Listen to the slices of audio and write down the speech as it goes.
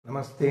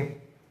Namaste.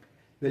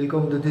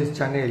 Welcome to this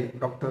channel,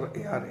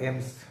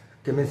 Dr.ARM's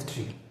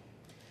Chemistry.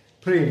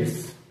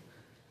 Friends,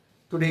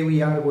 today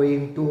we are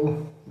going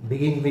to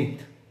begin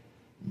with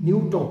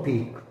new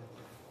topic,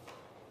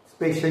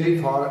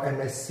 especially for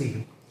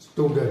M.Sc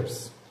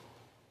students,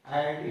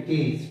 and it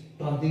is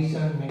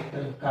transition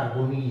metal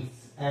carbonyls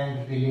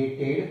and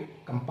related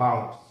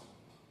compounds.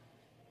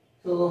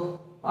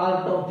 So,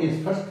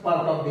 first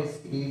part of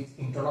this is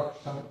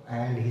introduction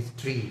and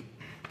history.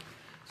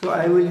 So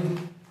I will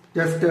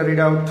just read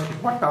out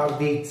what are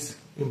these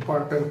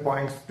important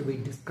points to be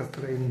discussed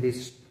in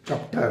this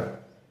chapter.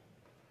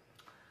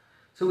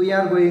 So we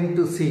are going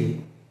to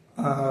see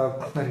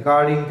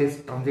regarding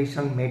this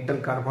transition metal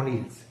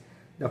carbonyls.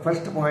 The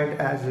first point,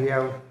 as we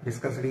have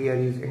discussed here,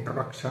 is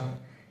introduction.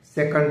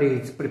 Second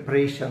is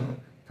preparation.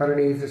 Third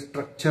is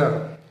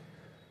structure.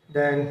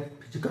 Then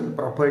physical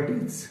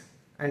properties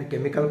and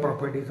chemical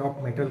properties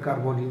of metal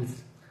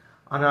carbonyls,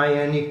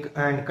 anionic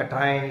and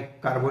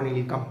cationic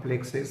carbonyl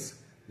complexes,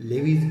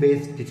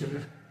 Lewis-based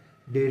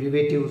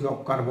derivatives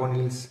of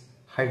carbonyls,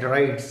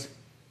 hydrides,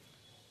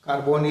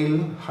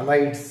 carbonyl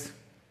halides,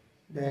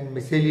 then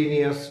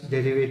miscellaneous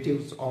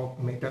derivatives of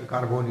metal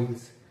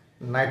carbonyls,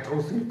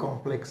 nitrosyl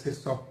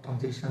complexes of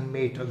transition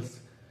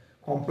metals,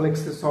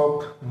 complexes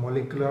of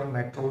molecular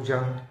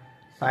nitrogen,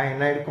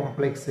 cyanide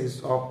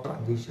complexes of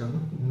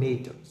transition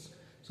metals.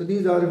 So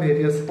these are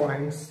various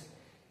points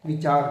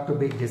which are to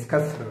be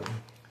discussed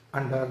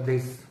under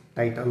this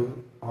title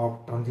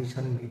of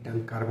transition metal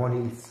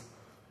carbonyls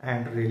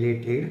and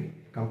related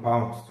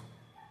compounds.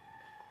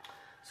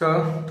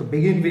 So to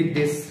begin with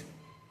this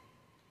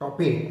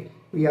topic,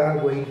 we are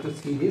going to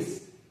see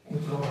this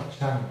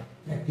introduction,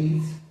 that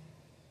is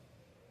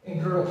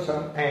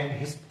introduction and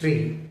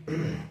history.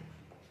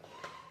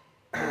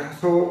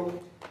 So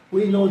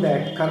we know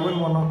that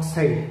carbon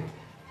monoxide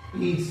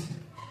is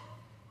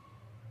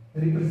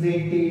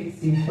represented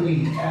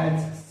simply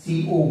as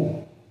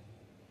CO.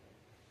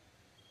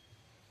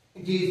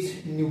 It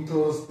is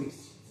neutral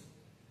species.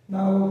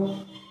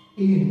 Now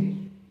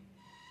in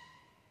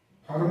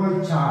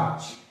formal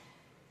charge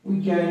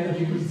we can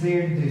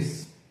represent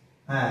this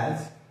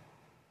as,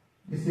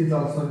 this is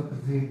also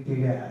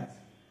represented as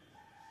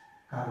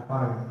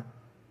carbon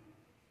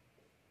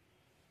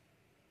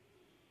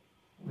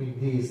with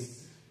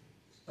this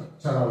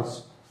structure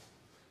also.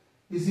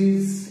 This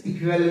is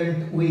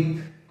equivalent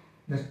with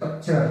the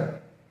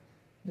structure,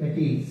 that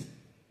is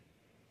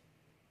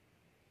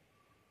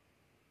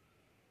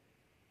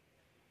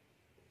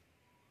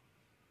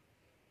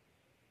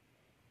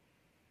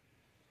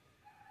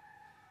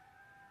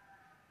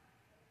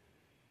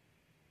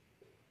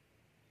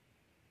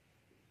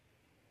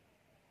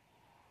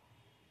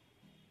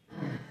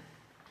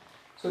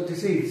so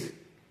this is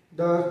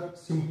the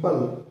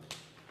simple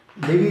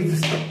Lewis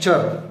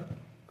structure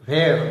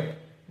where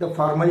the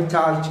formal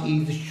charge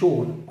is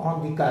shown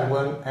on the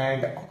carbon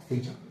and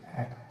oxygen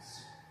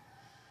atoms.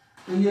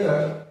 So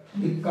here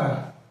the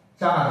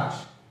charge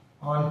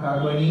on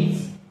carbon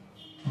is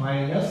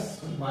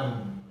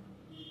 -1.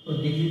 So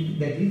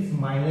that is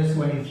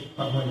 -1 is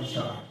formal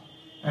charge,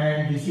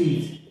 and this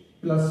is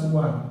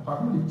 +1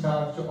 formal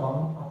charge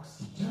on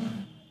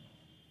oxygen.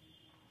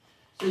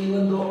 So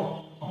even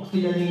though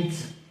oxygen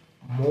is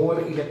more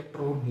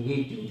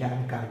electronegative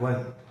than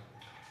carbon,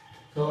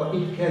 so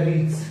it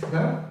carries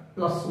the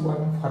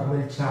 +1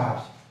 formal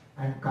charge,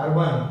 and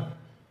carbon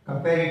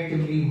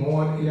comparatively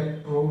more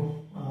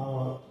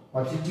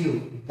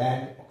positive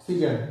than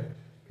oxygen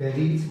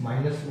carries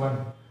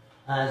 -1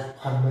 as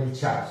formal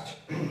charge.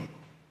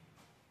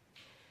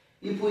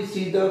 If we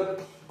see the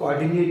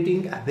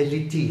coordinating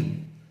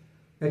ability,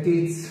 that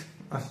is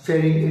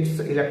sharing its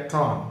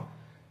electron,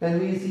 then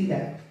we see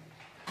that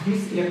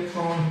this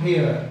electron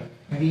here,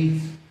 that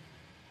is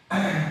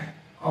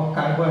of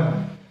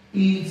carbon,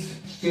 is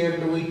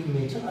shared with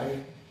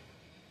metallite.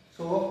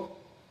 So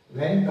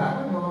when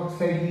carbon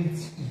monoxide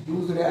is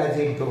used as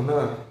a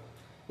donor,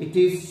 it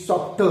is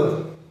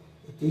softer.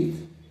 It is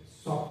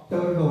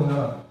softer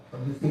donor. So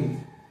this is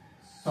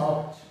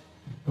soft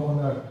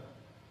donor.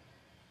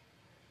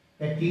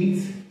 That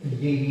is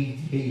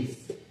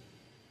base.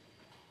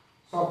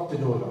 Soft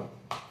donor.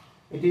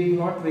 It is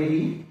not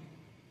very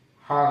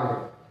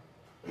hard.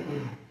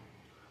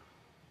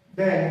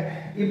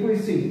 Then if we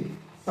see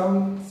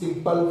some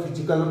simple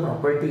physical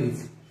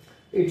properties,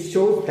 it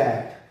shows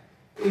that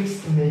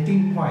its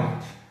melting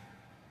point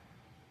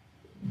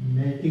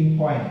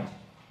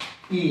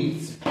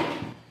is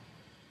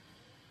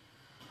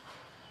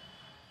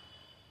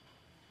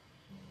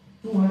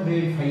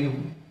 205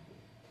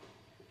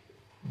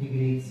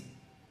 degrees.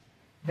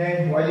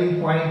 Then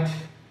boiling point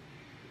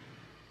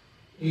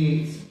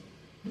is,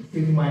 this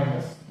is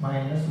minus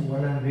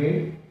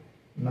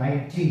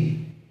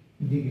 190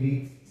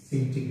 degrees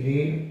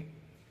centigrade.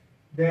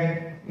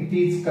 Then it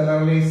is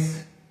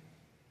colorless.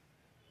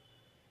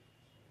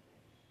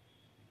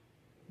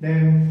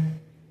 Then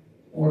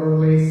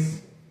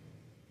odorless,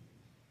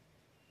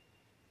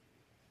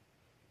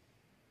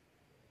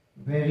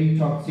 very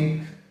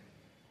toxic,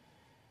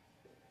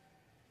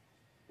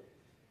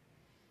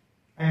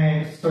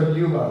 and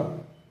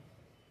soluble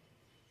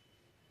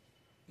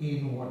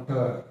in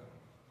water.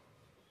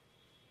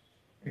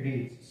 It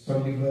is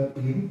soluble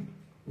in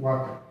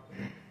water.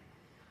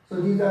 So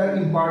these are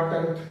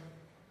important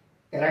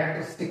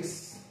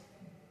characteristics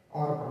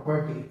or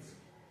properties.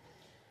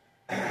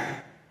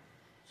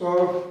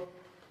 So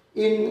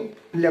in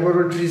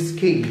laboratory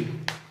scale,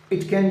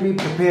 it can be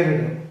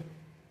prepared.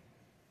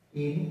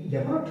 In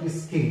laboratory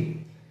scale,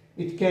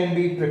 it can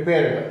be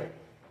prepared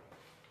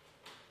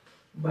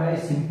by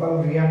simple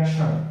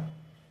reaction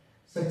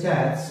such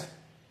as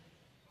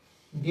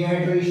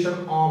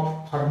dehydration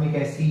of formic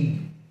acid,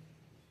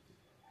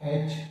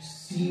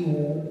 HCOOH.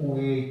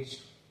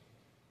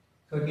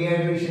 So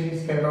dehydration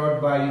is carried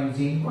out by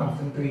using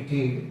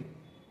concentrated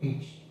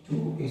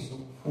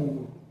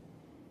H2SO4.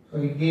 So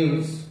it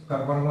gives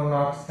carbon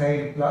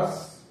monoxide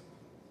plus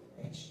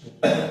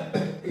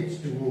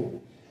H2O.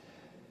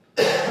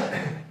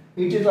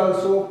 It is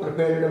also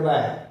prepared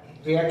by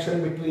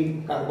reaction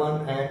between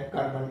carbon and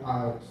carbon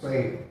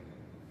dioxide.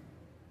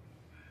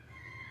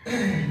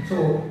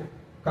 So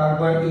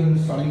carbon in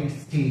solid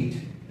state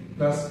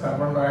plus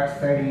carbon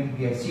dioxide in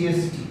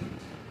gaseous state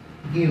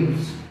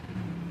gives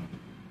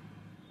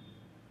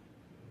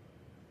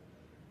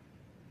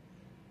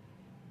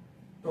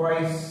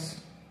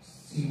twice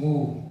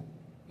CO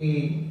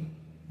in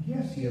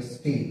gaseous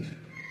state.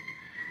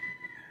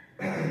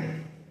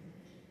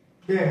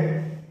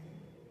 Then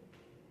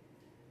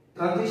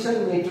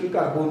transition metal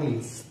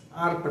carbonyls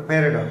are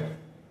prepared.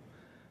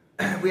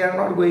 We are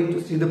not going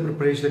to see the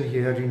preparation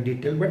here in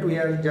detail, but we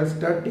are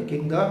just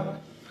taking the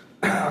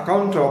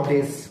account of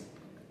this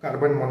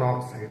carbon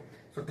monoxide.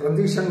 So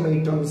transition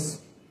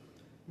metals,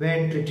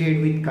 when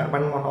treated with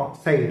carbon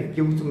monoxide,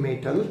 gives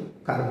metal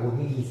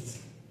carbonyls.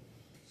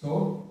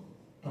 So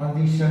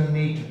transition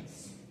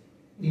metals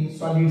in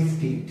solid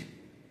state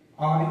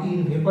or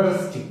in vapor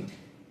state.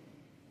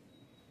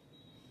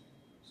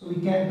 So we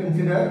can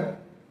consider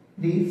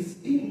these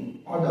in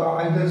or the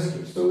either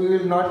state. So we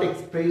will not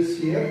express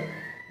here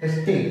the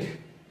state.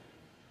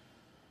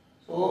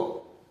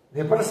 So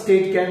vapor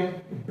state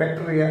can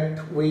better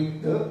react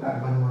with the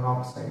carbon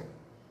monoxide.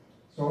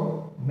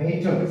 So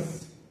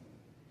metals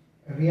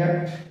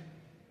react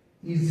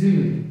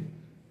easily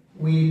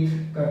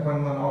with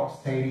carbon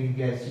monoxide in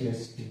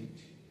gaseous state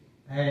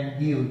and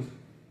give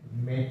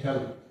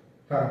metal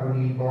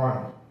carbonyl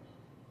bond.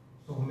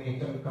 So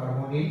metal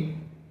carbonyl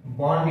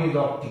bond is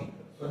obtained.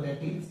 So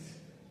that is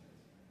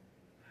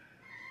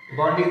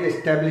bond is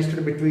established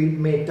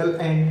between metal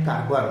and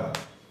carbon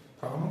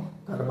from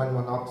carbon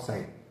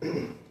monoxide.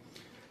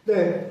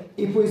 Then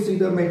if we see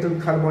the metal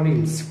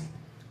carbonyls,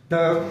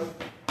 the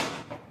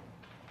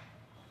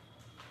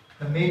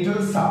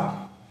metals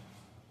are,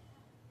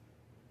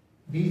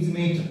 these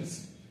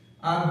metals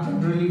are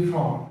generally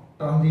from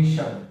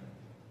transition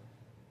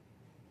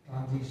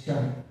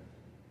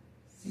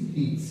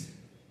series,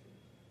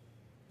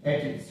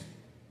 that is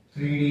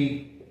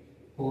 3D,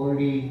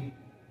 4D,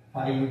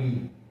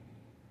 5D,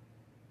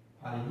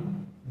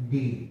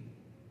 5D.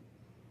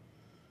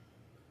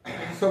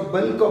 So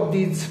bulk of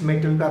these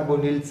metal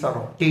carbonyls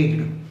are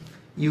obtained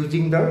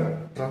using the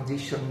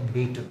transition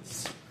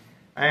metals,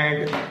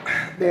 and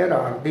there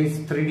are these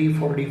 3D,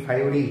 4D,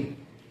 5D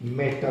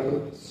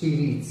metal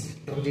series,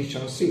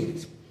 transition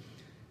series,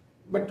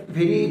 but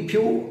very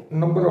few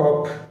number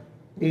of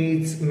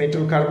these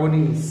metal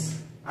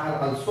carbonyls are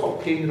also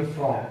obtained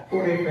from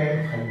 4F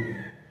and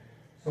 5D.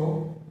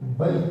 So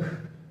bulk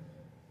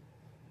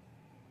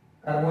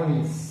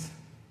carbonyls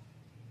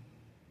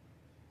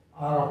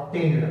are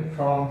obtained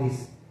from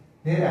this,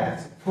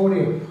 whereas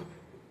 4F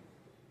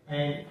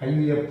and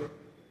 5F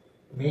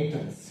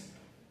metals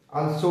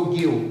also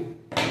give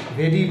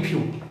very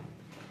few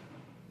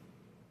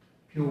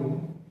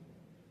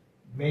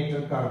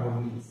metal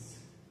carbonyls.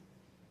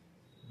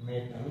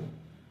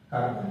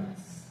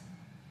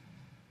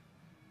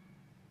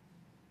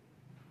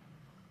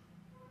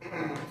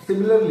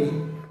 Similarly,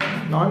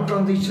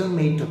 non-transition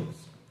metals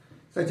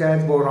such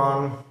as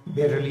boron,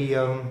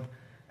 beryllium,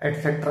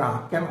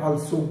 etc. can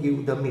also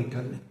give the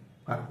metal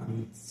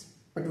carbonyls.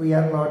 But we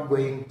are not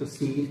going to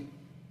see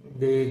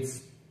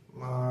these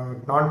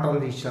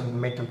non-transition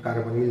metal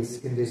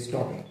carbonyls in this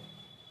topic.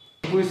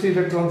 If we see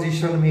the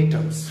transition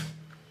metals,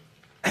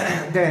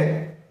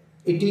 then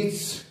it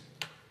is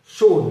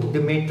shown,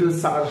 the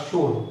metals are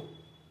shown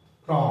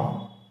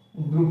from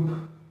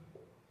group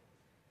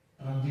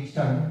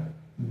transition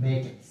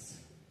metals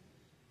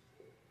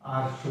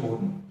are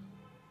shown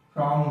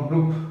from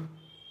group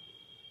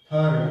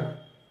 3rd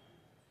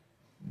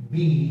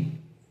B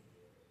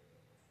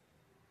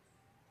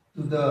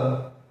to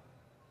the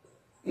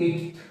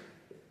 8th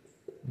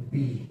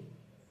B,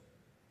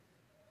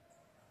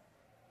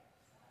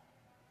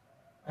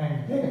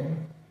 and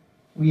then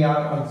we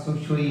are also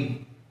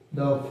showing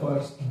the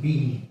first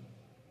B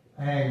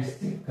and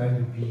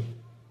second B.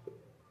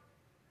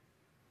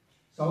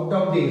 So out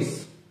of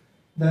this,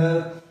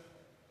 the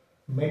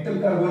metal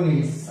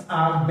carbonyls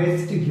are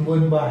best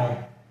given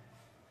by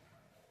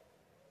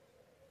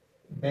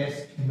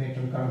best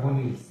metal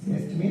carbonyls.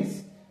 Best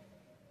means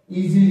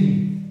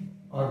easily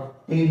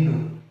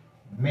obtained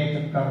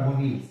metal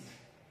carbonyls.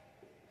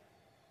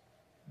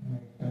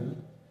 Metal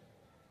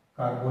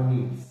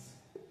carbonyls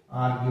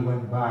are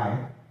given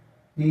by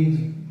this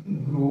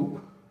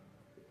group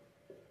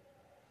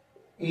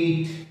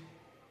 8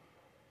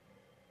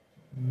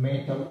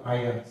 metal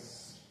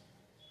ions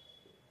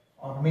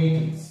or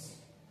metals.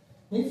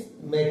 Means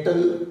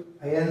metal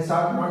ions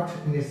are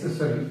not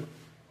necessary,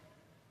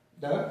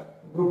 the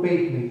group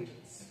 8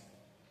 metals.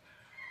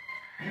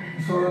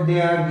 So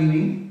they are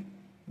giving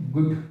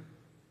good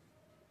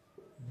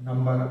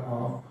number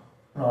of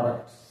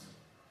products.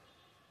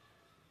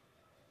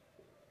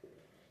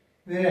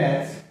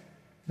 Whereas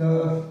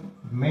the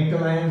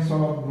metal ions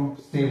of group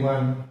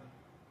 7,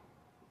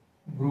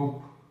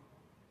 group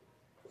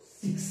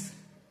 6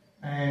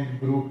 and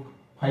group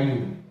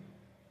 5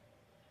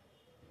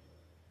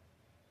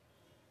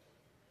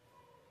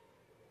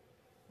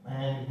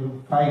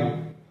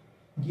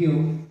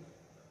 give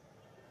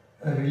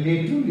a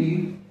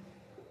relatively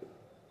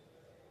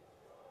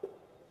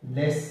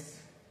less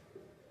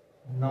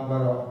number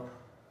of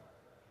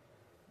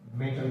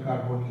metal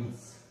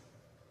carbonyls.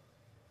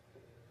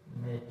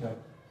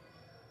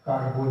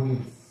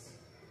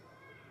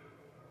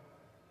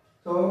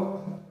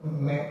 So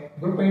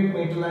group 8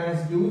 metal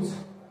ions gives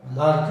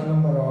large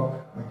number of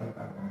metal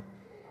carbonyls.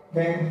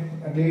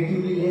 Then a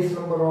relatively less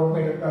number of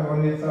metal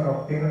carbonyls are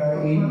obtained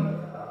in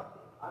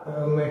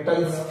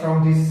metals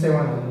from this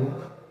 7th group.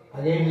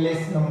 Again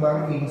less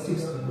number in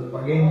 6th group.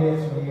 Again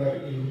less number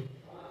in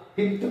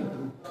 5th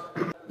group.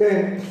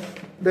 Then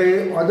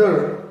the other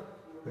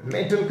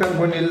metal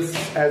carbonyls,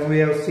 as we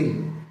have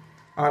seen,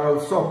 are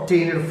also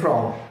obtained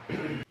from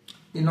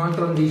the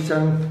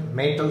non-transition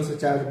metals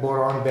such as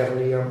boron,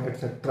 beryllium,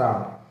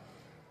 etc.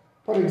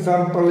 For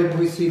example, if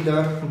we see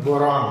the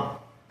boron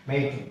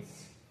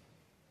metals,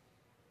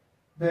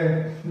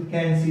 then you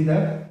can see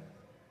the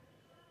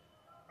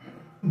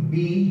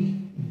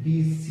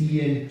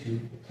BbCl2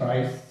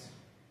 thrice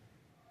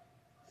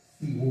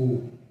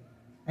CO,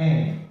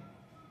 and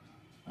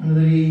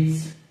another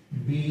is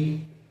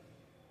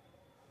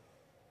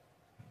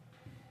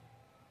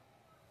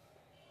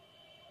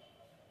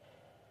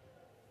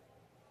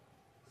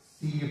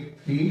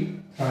CF3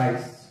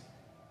 thrice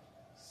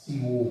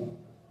CO.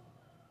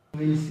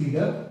 We will see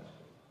the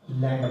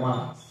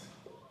landmarks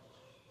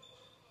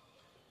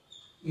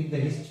in the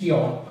history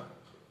of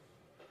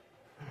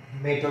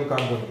metal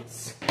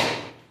carbonyls.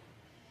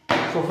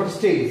 So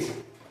first is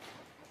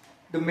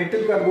the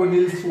metal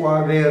carbonyls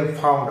were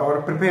found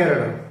or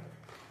prepared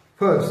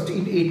first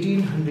in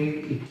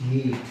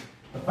 1888.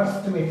 The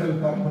first metal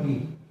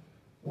carbonyl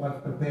was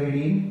prepared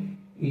in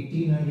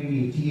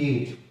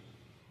 1888.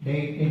 Then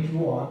it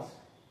was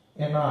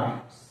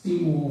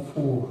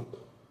NiCO4.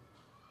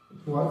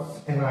 It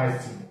was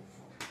NiCO4.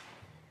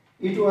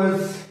 It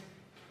was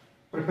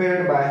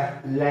prepared by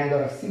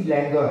Langer, C.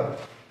 Langer.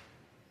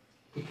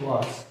 It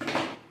was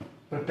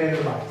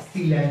prepared by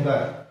C.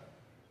 Langer.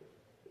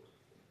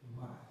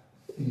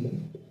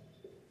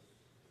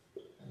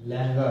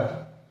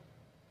 Langer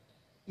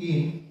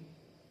in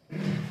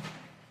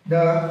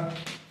the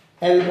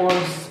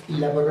Elmond's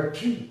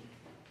laboratory.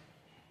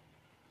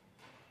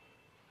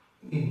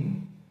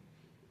 In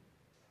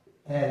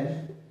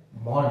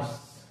Elmond's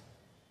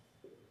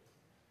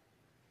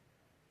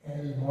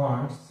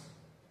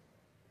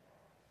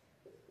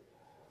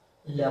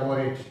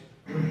laboratory.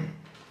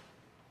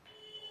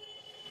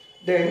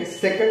 Then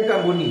second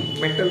carbonyl,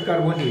 metal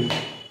carbonyl,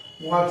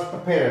 was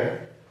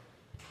prepared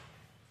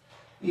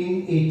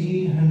in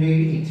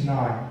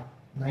 1891,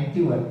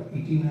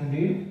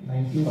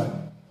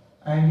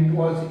 and it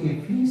was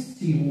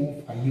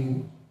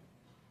FeCO5.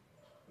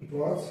 It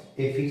was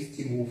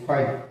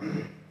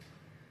FeCO5.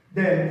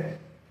 Then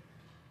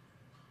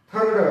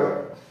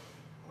third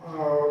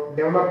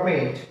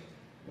development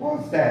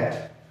was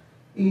that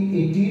in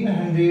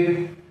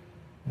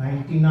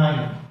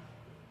 1899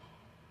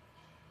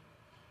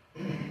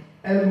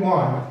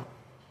 Elmond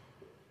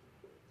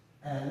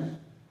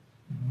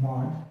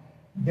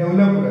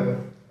developed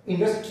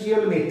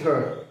industrial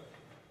method.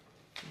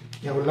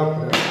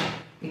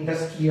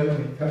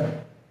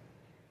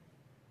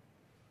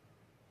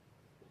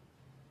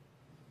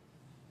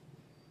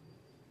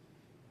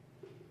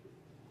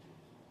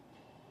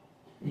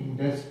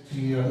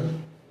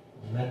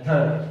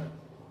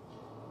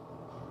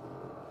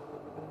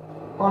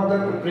 For the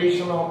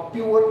preparation of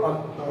pure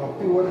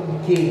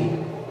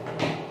nickel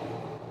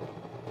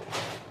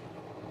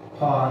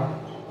for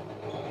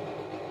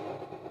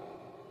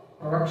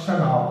production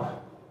of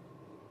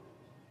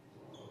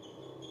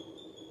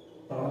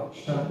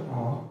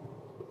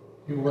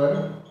pure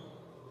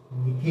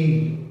nickel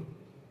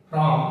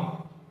from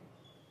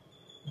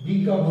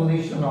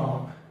decomposition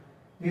of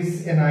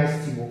this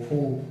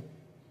NiCO4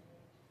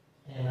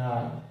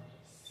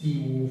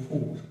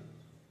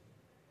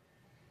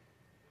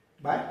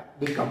 by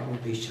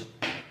decomposition.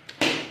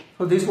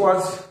 So this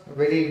was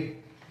very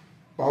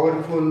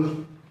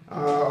powerful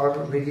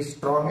or very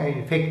strong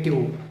and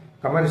effective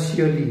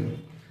commercially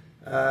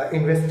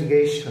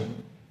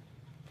investigation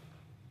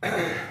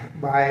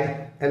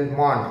by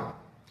Elmond.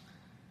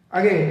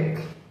 Again,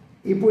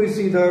 if we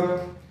see the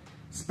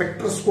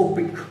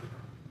spectroscopic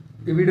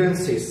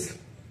evidences,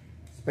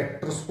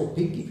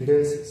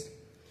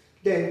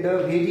 then the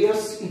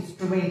various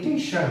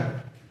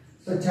instrumentation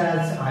such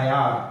as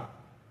IR,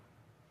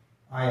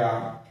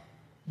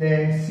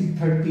 then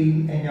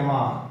C13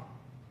 NMR,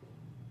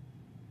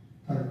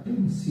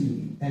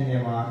 13C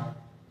NMR,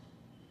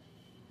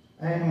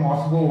 and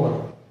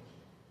Moss-Bohr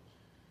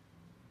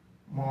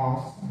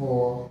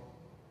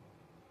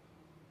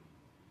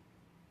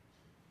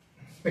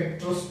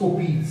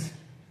spectroscopies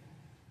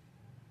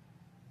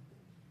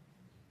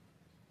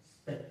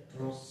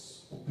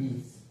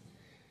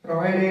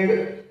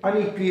provided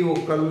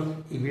unequivocal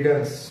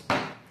evidence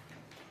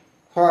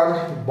for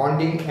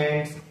bonding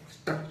and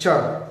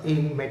structure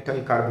in metal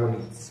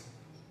carbonyls.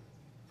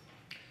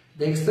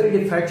 The X-ray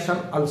diffraction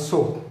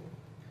also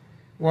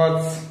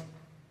was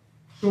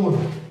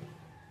shown.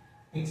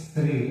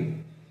 X-ray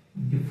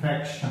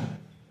diffraction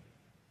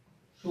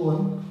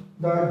shown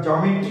the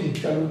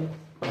geometrical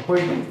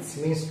properties,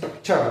 means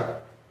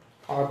structure,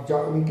 or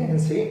we can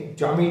say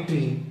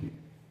geometry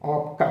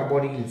of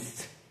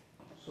carbonyls.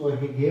 So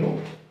he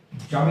gave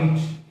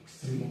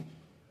geometry.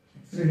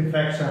 X-ray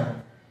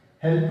diffraction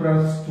help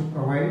us to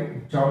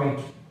provide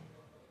geometry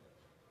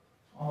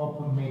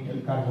of metal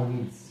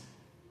carbonyls.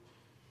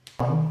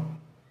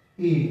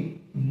 In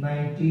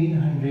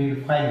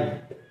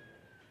 1905,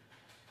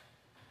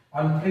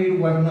 Alfred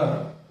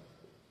Werner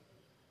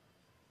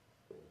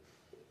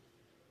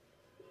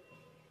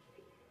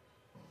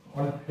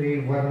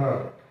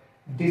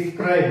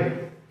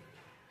described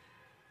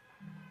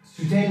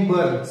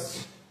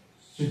Schulenburg's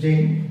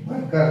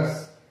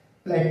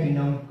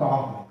platinum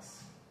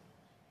complex.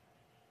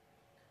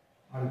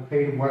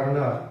 Alfred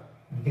Werner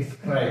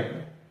described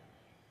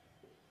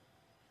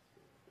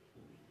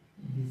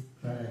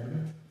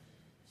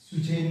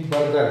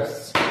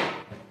Schulenburg's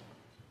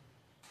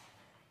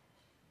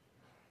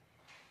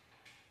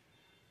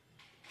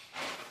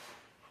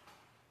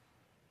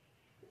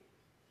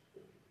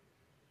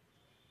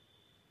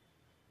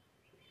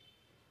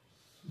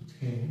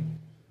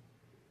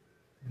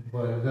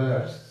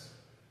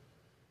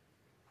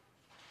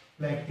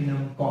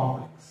platinum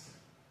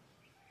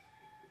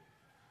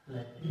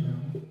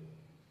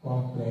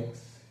complex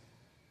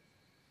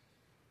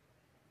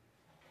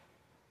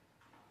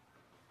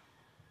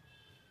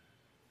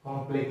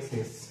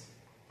complexes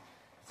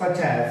such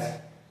as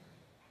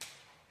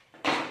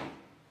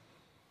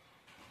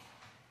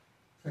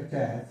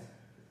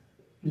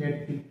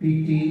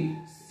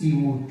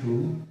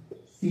PtCO2,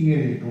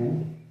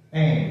 Cl2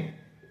 and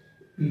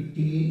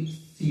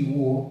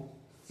PtCO,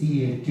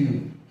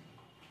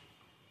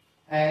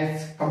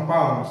 as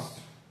compounds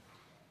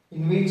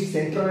in which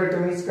central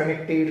atom is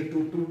connected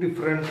to two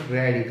different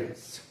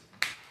radicals.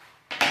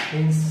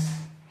 Hence,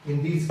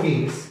 in this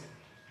case,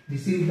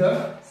 this is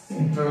the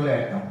central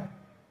atom.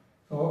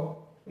 So,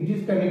 it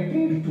is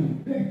connected to,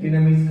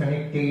 platinum is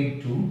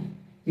connected to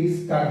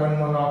this carbon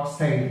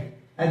monoxide,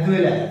 as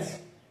well as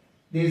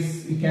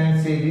this, we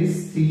can say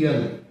this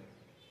Cl,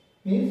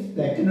 means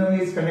platinum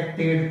is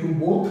connected to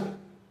both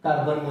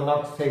carbon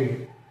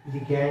monoxide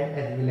ligand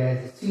as well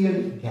as Cl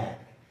ligand.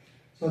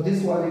 So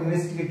this was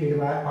investigated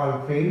by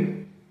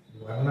Alfred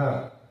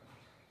Werner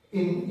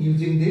in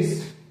using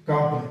this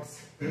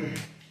complex.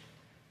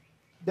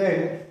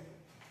 Then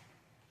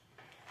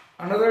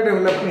another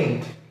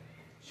development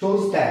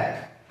shows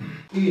that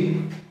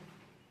in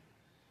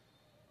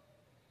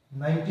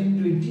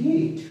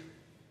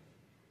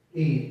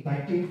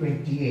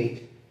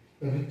 1928,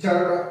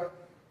 Richard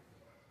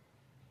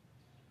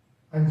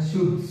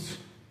Anschutz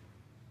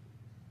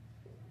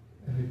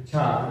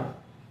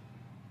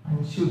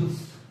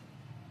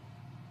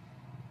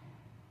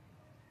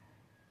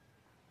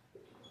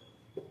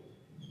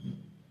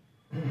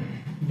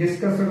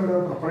discussed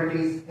the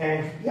properties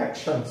and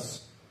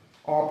reactions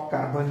of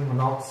carbon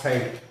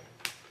monoxide.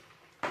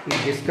 He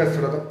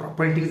discussed the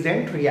properties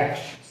and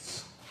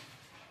reactions.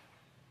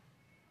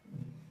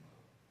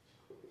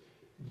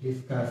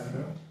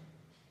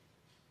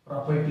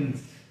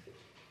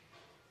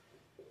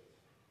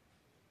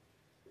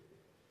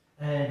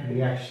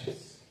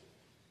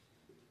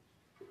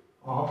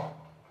 Of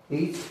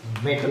these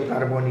metal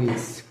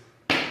carbonyls,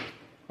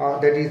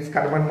 that is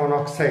carbon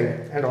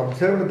monoxide, and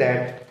observe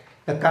that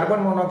the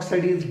carbon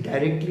monoxide is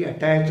directly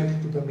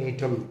attached to the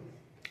metal.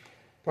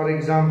 For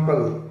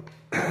example,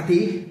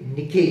 the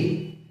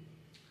nickel.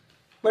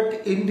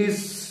 But in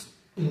this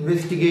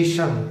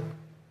investigation,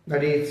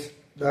 that is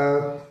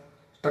the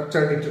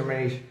structure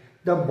determination,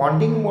 the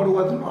bonding mode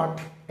was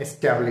not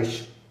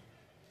established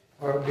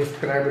or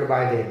described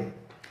by them.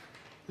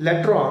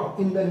 Later on,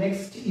 in the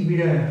next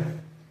event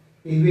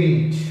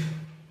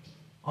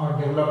or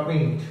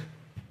development,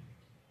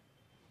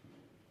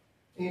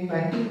 in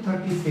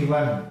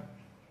 1937,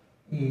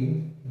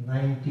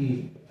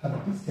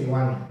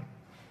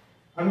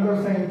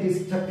 another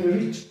scientist,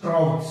 Rich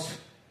Krauss,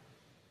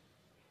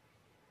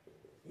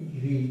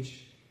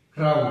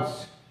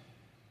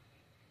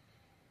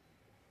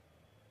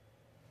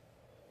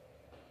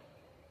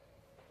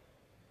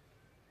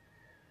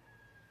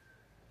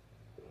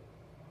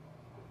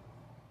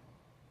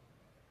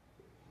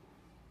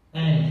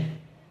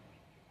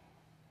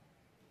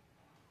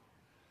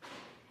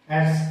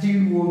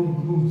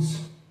 acetone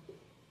groups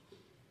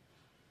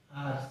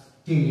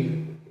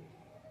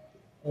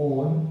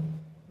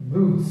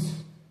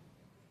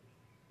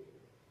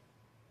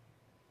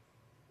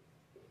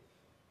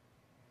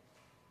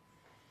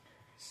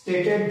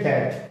stated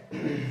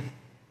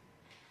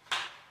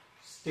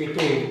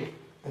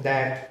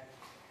that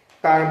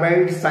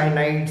carbide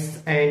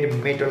cyanides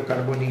and metal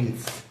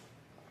carbonyls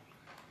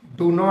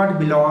do not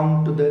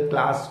belong to the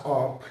class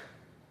of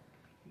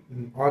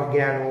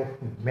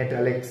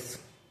organometallics.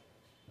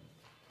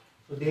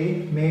 So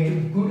they made a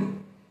good,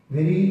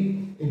 very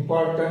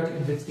important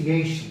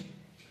investigation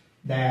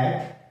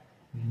that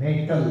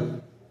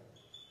metal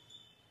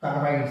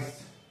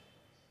carbides,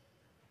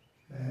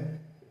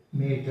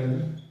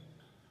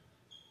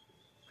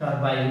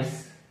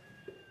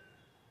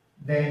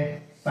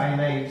 then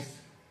cyanides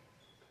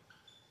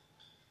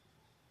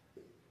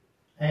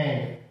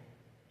and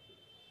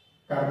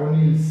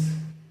carbonyls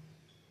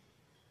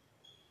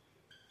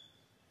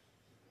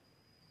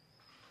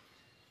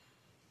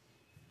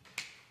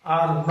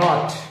are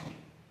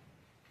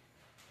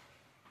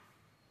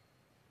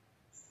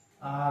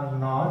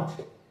not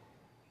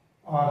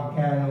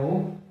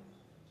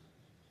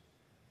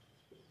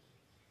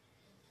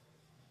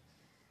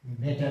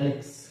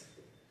organometallics.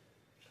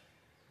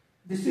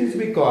 This is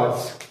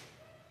because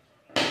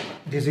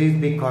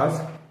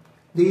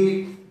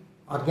the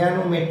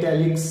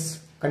organometallics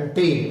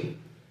contain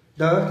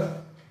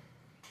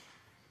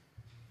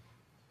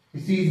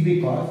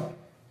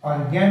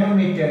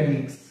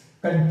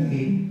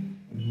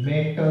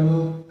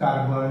metal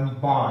carbon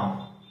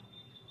bond,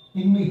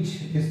 in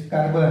which this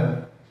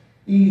carbon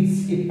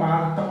is a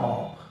part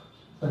of.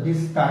 So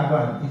this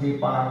carbon is a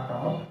part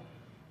of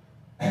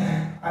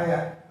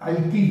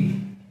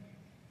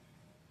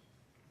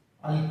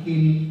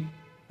alkyl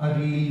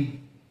aryl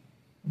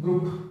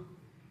group,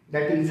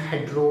 that is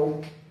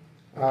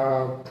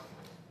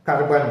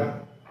carbon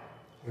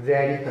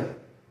radical.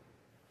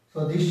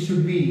 So this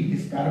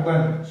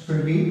carbon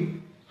should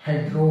be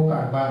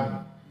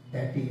hydrocarbon,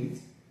 that is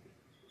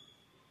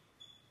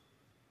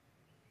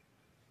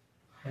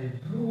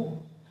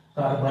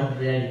hydrocarbon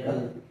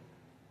radical.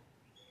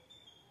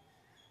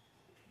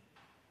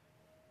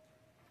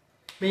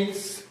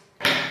 Means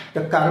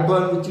the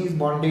carbon which is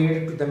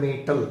bonded to the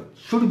metal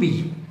should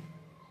be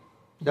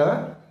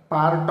the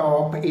part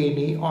of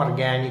any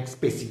organic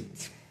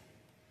species.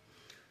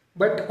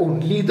 But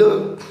only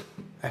the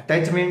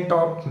attachment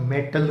of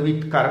metal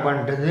with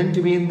carbon doesn't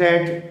mean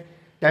that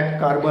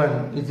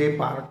carbon is a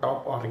part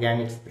of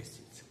organic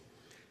species,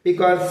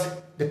 because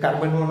the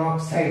carbon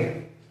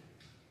monoxide,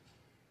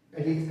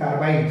 that is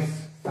carbides,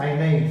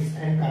 cyanides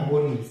and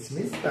carbonyls,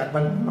 means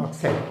carbon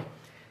monoxide,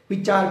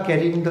 which are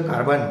carrying the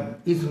carbon,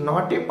 is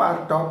not a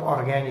part of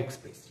organic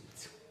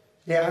species.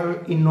 They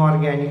are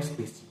inorganic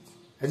species.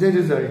 As a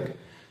result,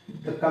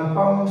 the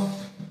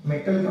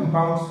metal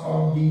compounds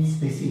of these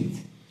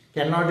species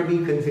cannot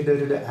be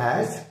considered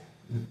as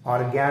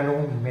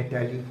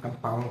organometallic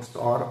compounds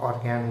or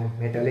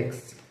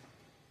organometallics.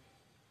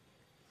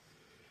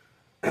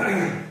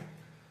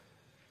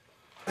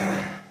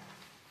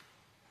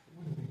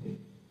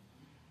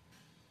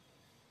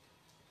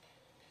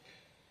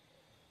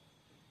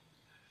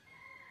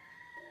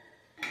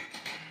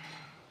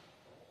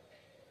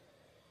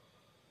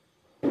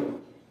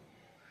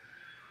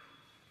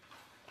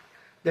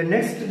 The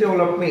next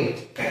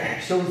development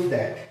shows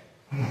that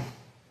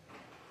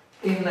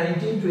in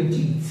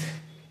 1920s,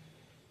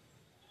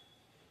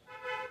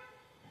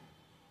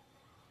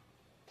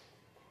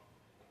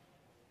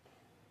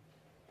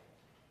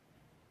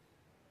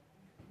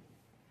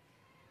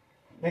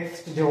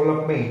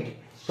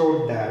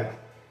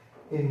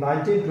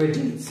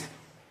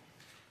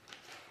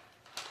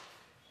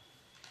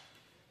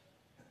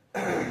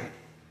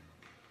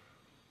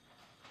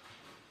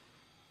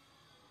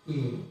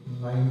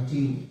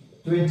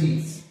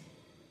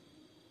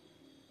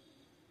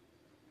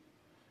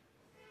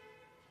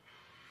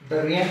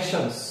 the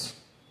reactions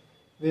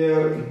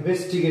were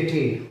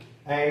investigated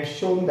and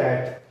shown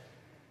that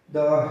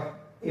the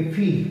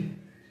Fe,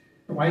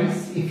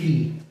 twice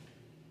Fe,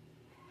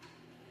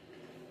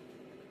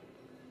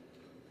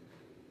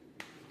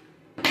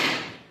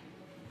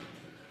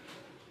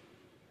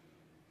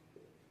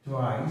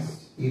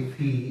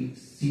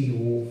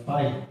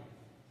 FeCO5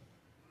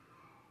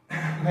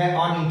 were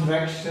on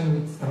interaction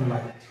with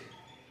sunlight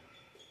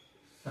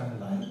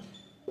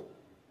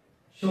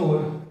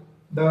showed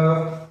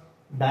the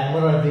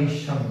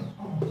dimerization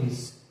of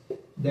this,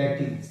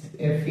 that is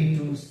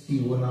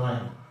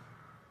Fe2CO9,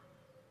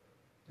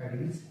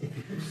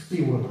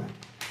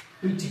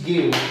 which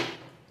gave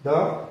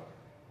the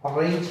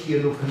orange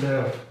yellow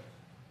color.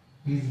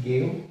 This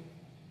gave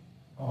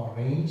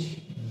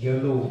orange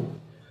yellow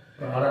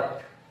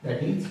product,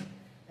 that is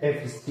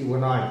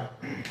FeCO9.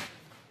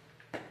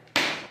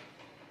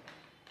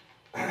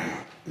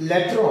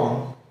 Later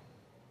on,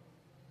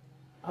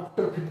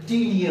 after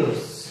 15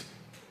 years,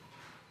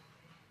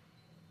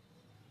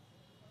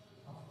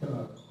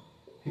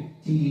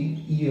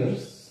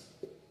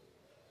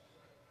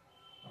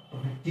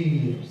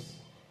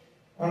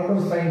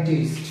 Another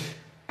scientist,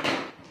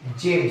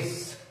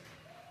 James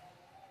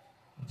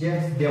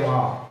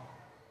Dewar,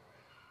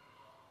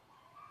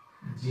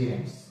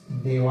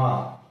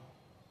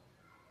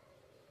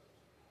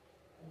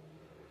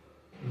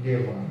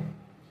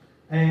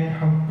 and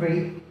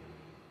Humphrey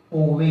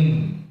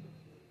Owen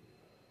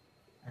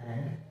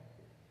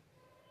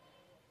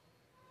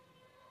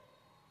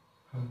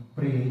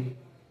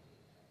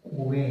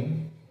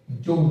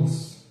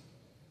Jones.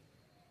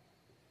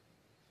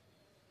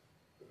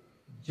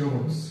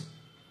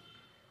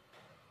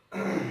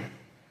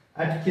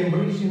 At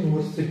Cambridge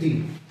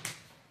University.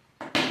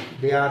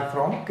 They are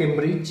from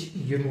Cambridge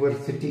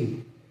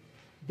University.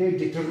 They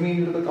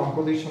determined the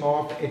composition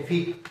of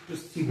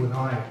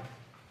Fe2CO9.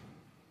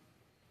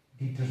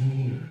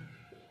 Determine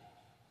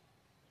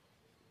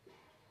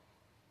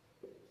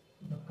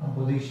the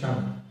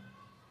composition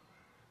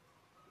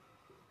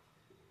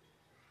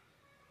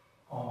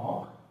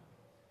of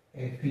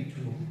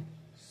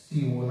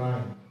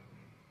Fe2CO9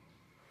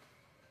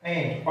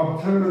 and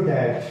observe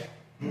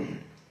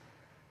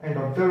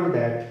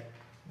that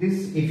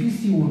this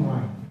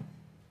FeCO9,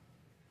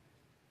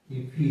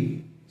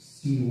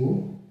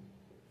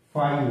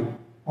 FeCO5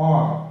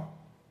 or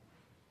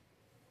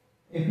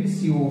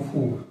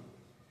FeCO4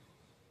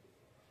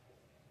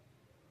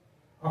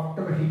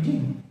 after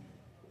heating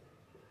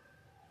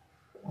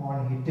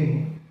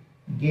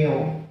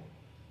gave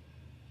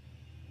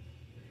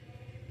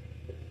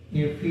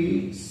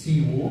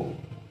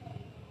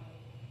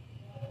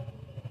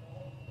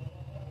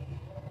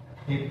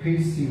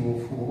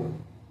FeCO4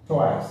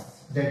 twice,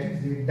 that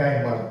is the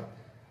dimer,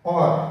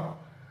 or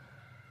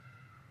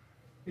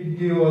it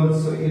gave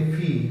also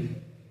FeCO4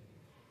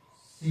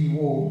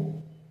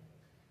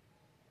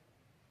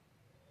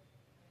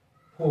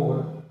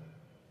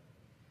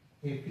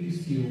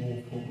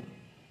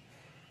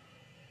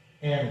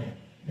 and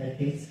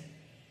that is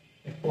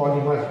a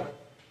polymer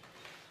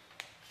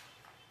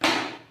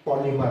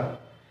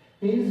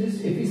means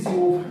this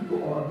FeCO5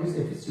 or this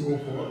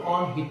FeCO4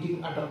 on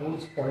heating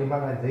undergoes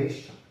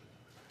polymerization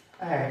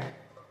and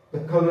the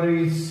color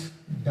is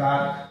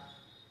dark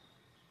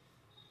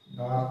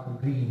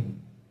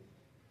green.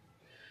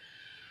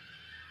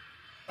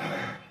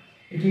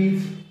 It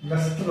is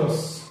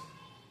lustrous,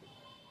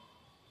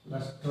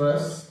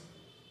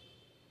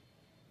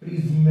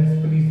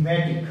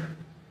 prismatic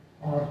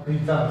or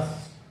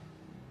prisms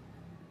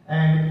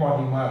and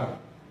polymer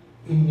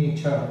in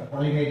nature,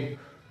 polymeric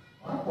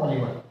or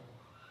polymer.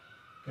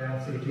 Can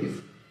say it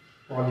is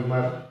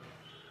polymer.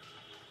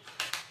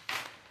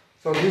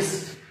 So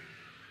this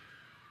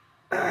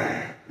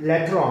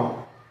later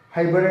on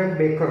Favour and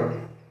Baker,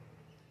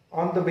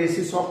 on the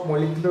basis of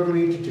molecular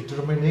weight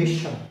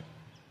determination,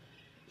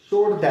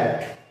 showed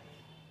that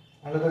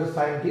another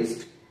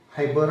scientist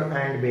Favour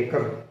and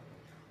Baker,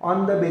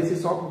 on the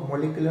basis of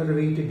molecular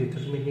weight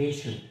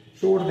determination,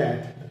 showed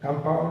that the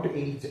compound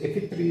is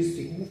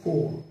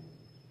Fe3CO4.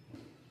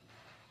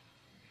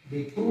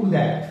 They proved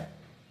that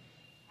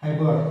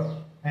Favour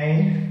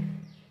and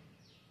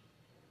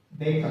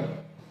Baker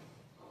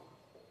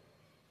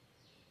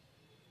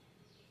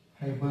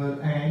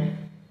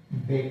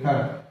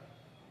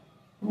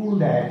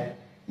proved that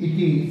it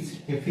is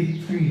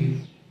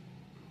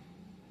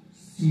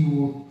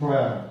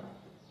Fe3CO12.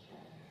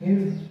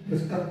 The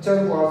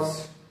structure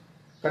was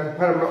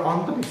confirmed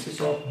on the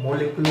basis of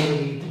molecular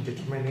weight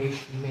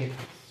determination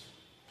methods.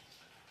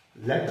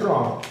 Later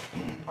on,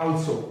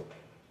 also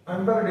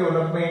under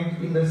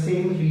development in the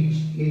same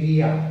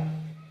area,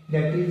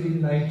 that is in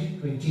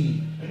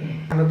 1920,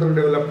 another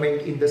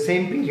development in the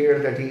same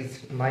period, that is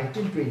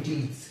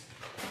 1920s,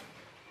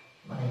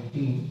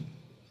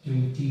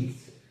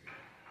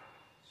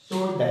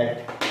 so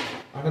that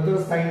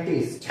another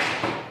scientist,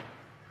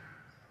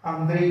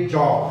 Andre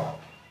Job,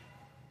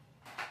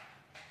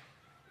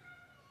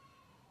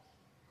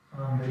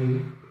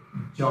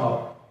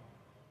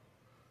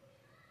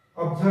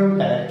 observed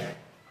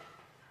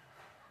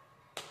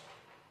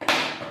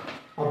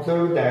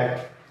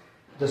that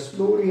the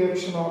slow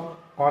reaction of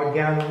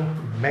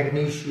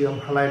organomagnesium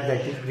halide,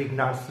 that is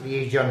Grignard's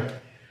reagent,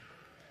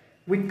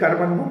 with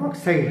carbon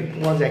monoxide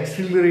was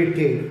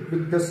accelerated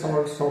with the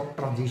salts of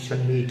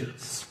transition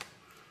metals.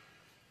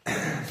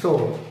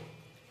 So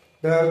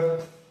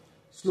the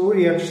slow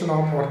reaction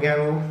of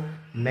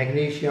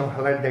organomagnesium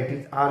halide, that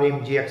is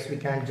RMGX, we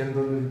can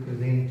generally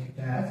represent it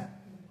as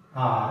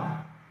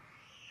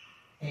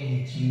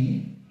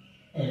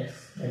RNGX,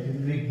 that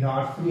is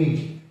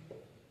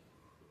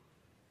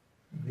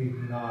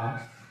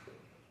Grignard's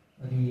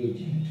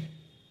reagent.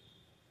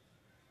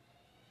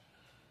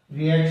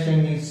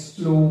 Reaction is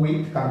slow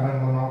with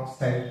carbon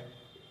monoxide,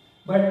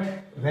 but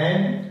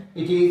when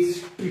it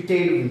is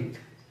treated with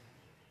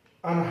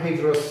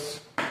anhydrous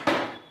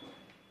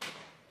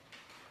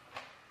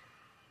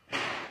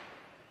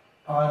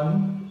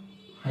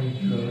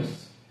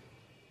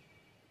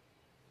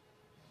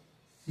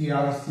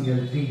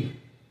CrCl3,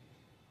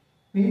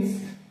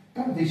 means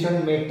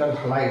transition metal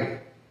halide,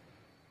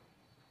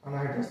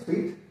 anhydrous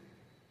with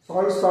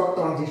salts of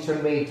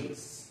transition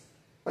metals,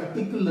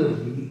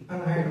 particularly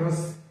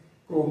anhydrous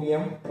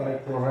chromium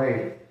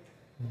trichloride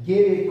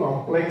gave a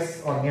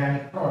complex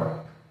organic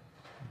product.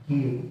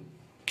 Give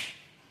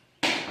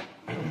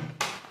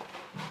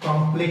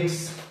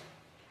complex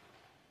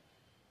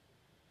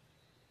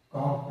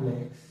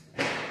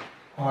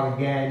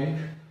organic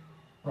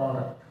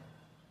product.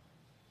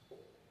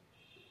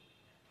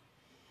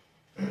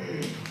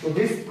 So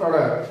this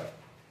product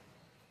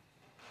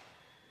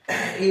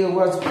it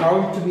was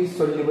found to be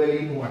soluble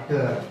in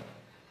water.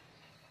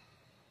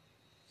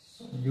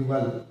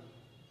 Soluble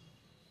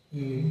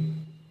in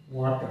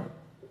water,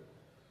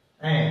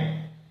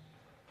 and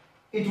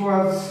it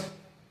was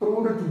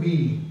proved to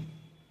be,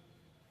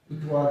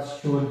 it was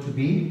shown to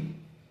be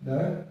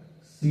the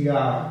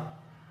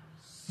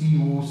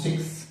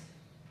CrCO6.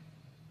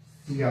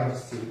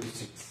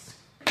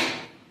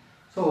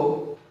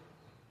 So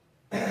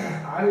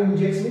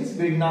R-injection is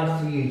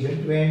Grignard's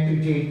reagent when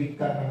treated with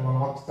carbon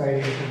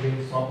monoxide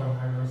and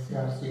sodium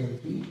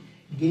CrCl3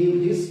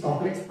 gave this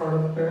complex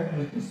product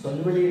which is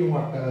soluble in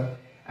water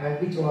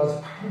and which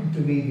was found to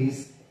be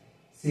this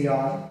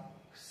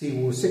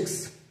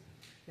CrCO6,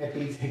 that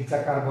is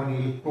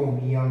hexacarbonyl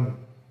chromium.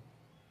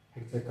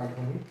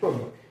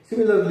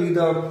 Similarly,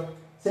 the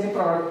same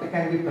product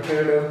can be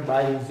prepared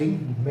by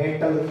using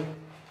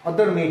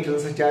other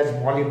metals such as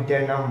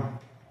molybdenum.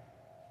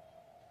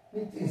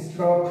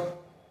 Instead of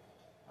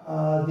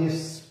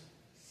this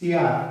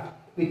Cr,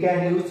 we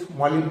can use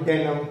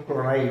molybdenum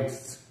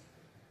chlorides,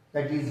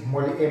 that is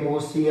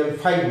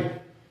MOCl5,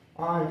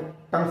 and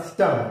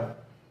tungsten.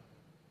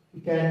 We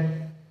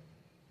can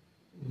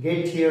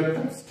get here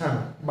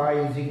tungsten by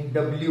using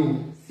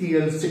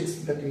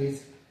WCl6, that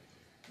is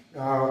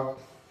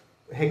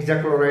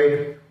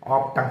hexachloride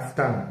of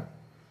tungsten.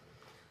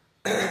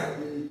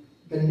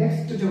 The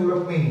next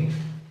development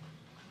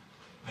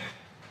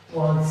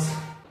was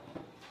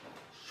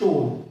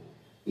shown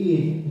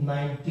in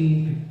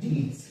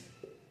 1950s,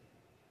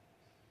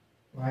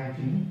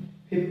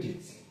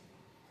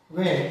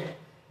 when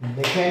the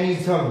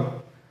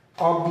mechanism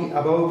of the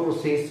above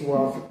process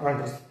was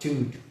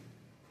understood.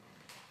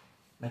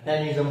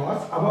 Mechanism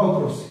was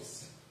above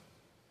process,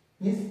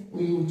 which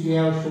we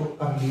have shown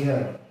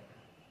earlier.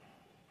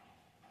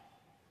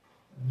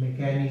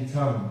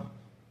 Mechanism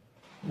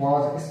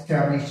was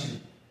established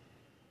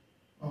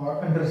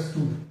or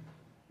understood.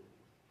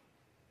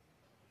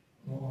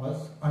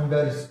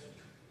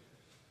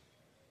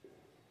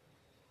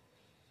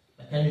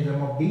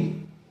 Mechanism of the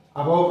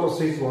above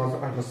process was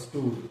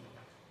understood.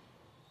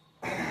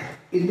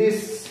 In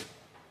this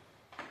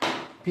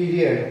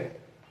period,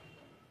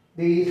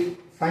 the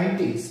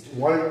scientists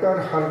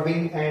Walter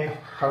Irving and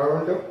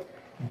Harold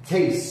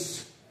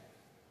Zeiss,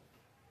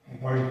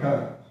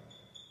 Walter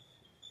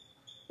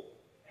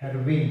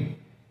Irving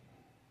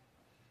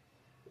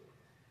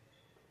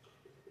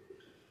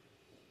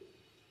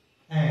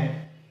and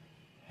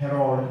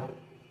Harold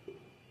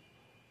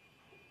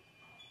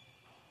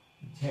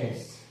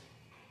Zeiss,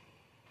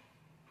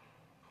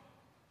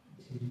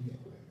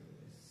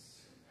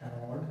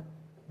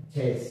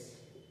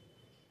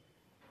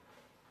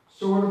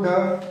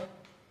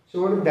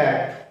 showed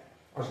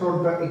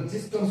the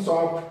existence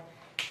of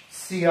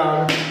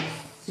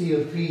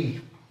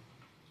CrCl3,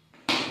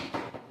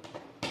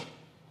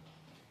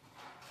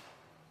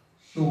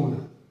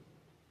 showed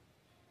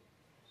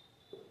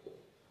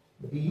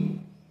the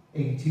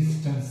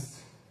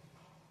existence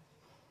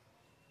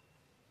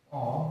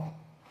of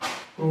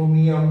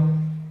chromium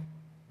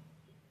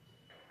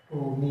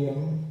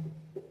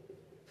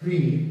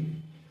 3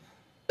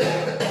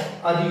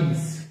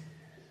 arrays.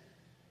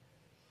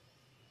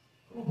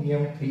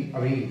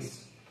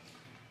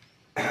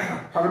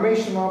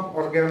 Formation of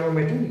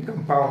organometallic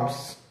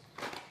compounds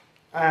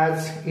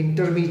as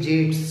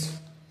intermediates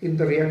in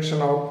the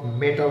reaction of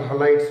metal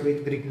halides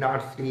with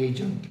Grignard's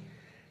reagent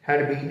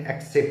had been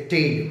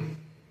accepted.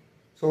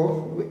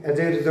 So, as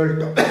a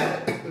result of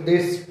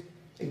this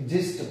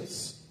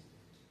existence,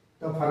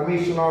 the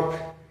formation of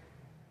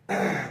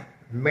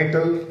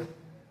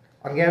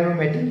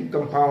organometallic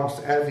compounds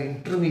as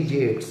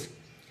intermediates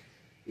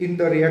in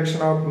the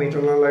reaction of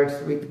metal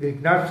halides with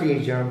Grignard's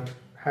reagent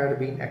had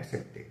been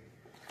accepted.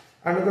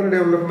 Another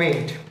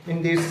development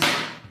in this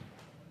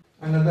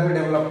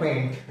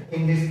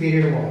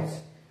period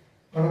was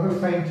another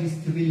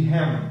scientist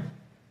Wilhelm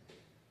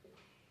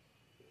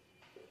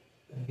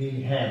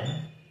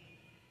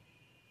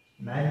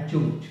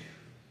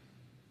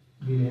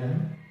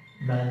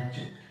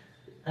Manchut,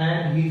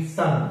 and his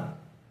son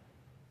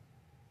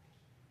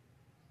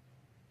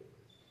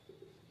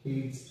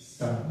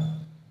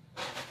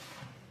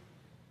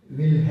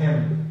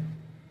Wilhelm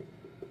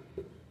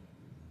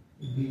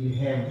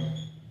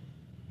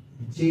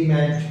J.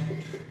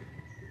 Manchut.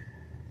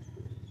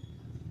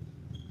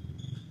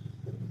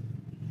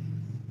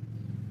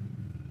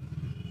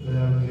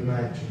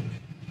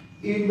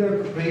 In the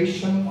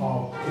preparation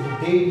of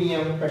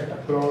ruthenium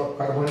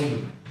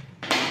pentacarbonyl,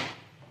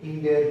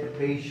 in the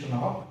preparation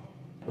of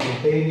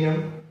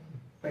ruthenium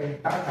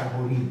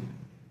pentacarbonyl,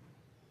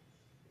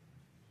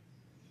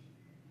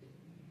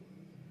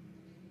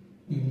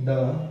 in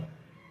the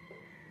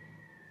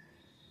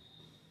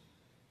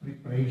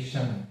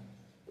preparation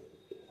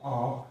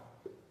of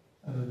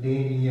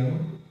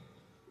ruthenium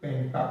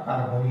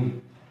pentacarbonyl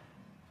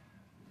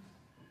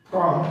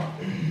from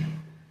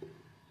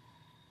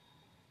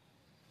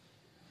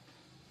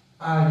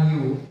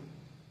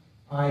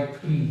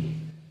RuI3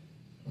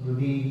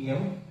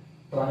 ruthenium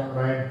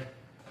triode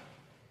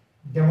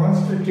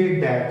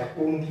demonstrated that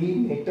only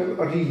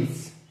metal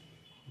arrays,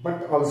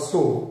 but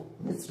also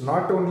it's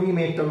not only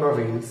metal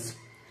arrays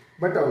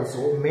but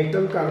also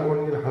metal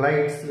carbonyl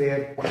halides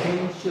were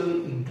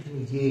potential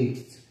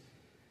intermediates.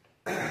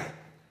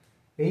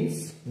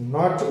 Means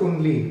not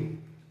only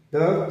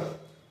the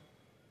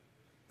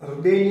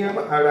ruthenium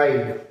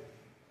iodide,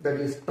 that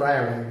is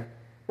triode,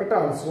 but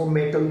also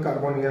metal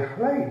carbonyl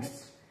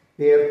halides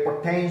were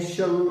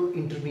potential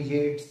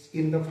intermediates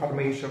in the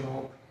formation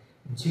of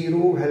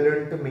zero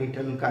valent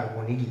metal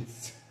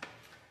carbonyls.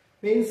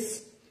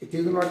 Means it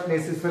is not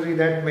necessary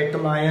that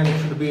metal ion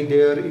should be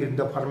there in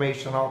the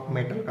formation of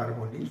metal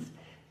carbonyls.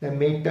 The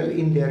metal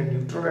in their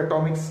neutral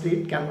atomic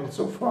state can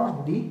also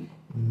form the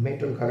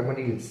metal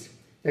carbonyls,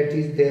 that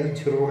is their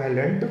zero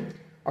valent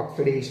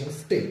oxidation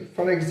state.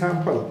 For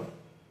example,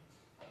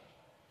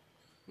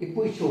 if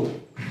we show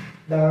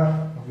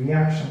the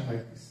reaction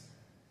like this,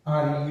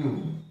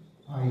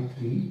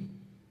 RuI3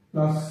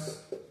 plus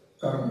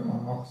carbon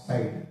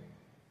monoxide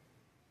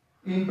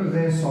in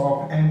presence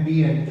of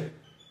ambient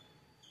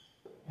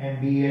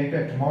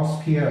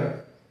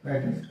atmosphere,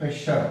 that is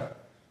pressure,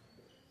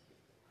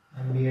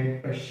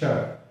 ambient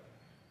pressure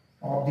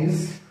of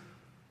this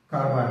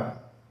carbon,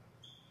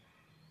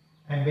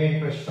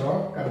 ambient pressure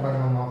of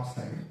carbon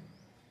monoxide,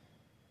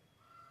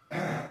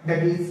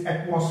 that is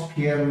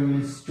atmosphere we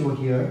will store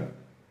here,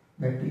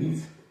 that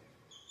is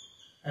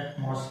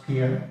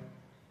atmosphere.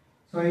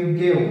 So it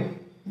gave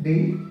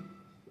the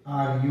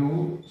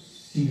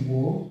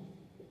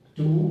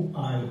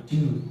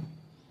RuCO2I2,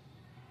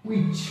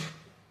 which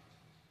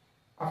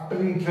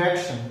after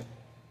interaction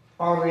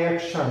or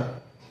reaction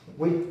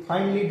with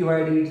finely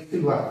divided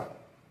silver,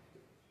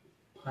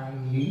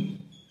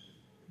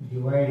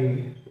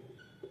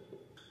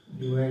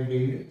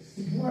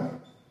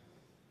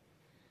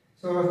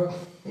 so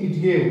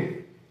it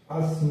gave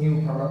us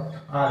new product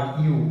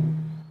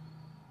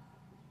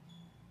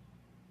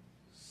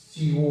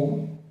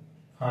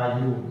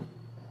RuCO5U,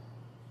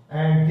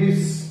 and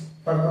this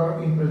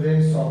further in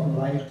presence of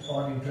light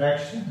or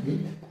interaction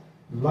with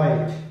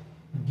light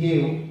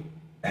gave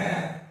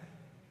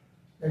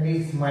that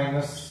is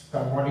minus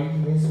carbonyl,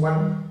 means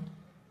one,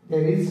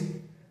 there is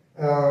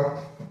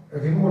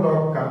removal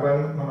of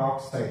carbon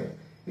monoxide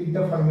with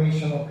the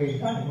formation of a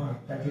dimer,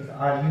 that is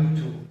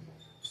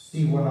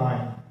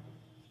Ru2C19.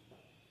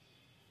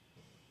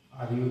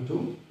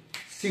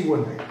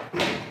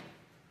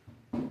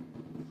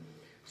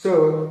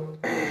 So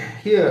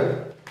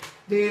here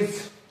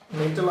this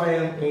metal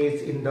ion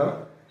is in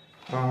the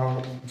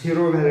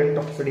zero valent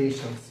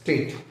oxidation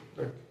state.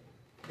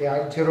 They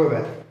are zero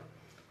valent.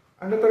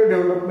 Another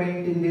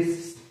development in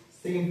this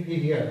same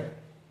period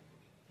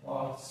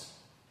was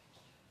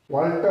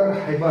Walter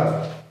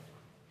Haber.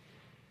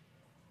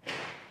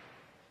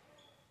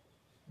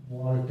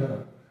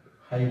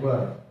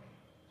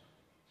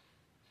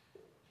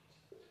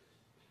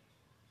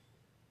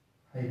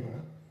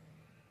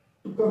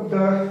 Took up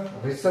the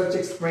research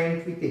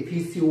experiment with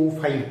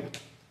FeCO5.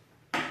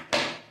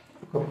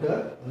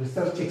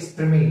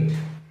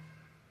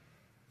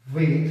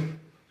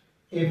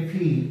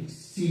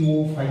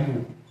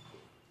 FeCO5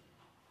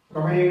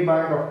 provided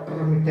by Dr.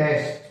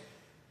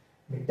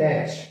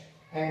 Mitach,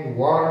 and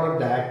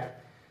warned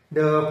that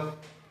the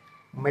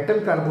metal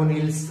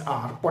carbonyls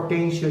are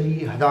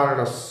potentially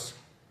hazardous.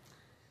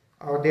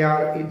 They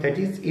are, that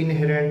is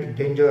inherent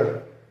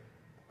danger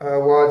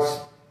was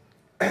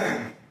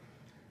the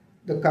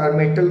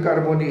metal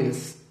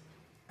carbonyls,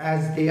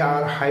 as they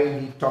are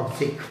highly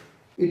toxic.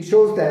 It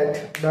shows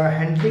that the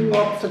handling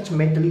of such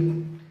metal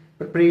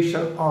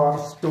preparation or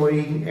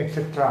storing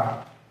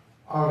etc.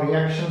 or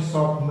reactions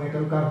of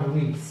metal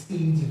carbonyls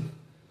is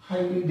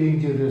highly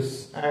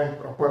dangerous, and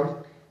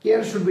proper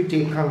care should be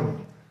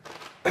taken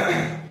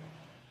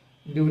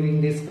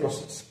during this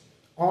process.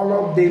 All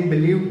of them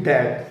believed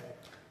that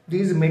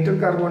these metal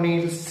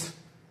carbonyls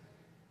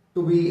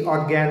to be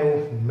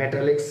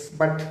organometallics,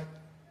 but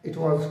it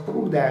was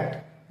proved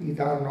that these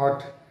are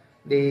not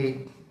the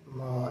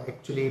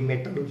actually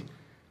metal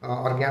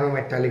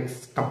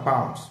organometallics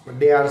compounds, but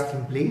they are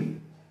simply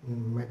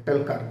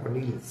metal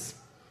carbonyls.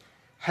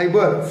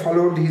 Haber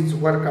followed his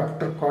work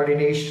after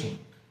coordination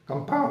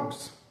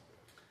compounds.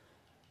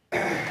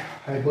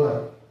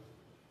 Haber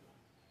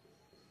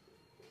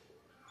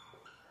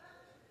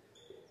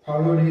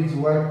followed his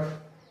work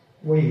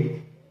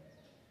with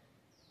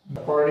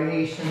the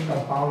coordination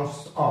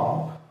compounds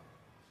of,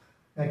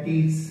 that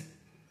is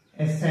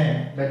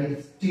SN, that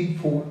is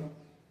tin4,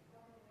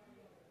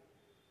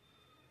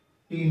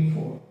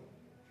 helium,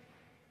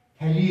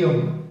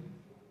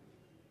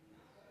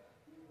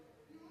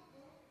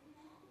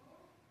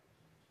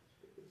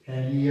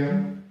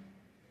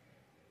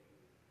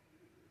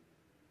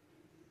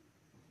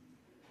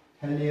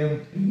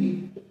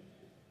 helium-3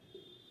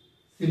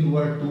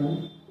 silver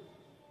 2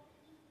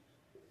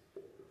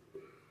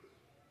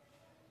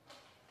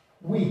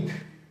 with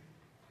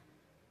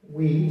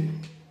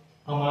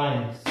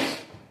amines.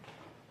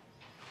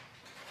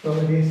 So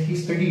he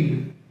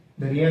studied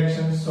the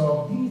reactions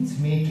of these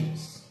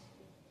metals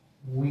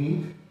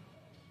with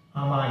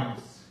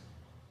amines.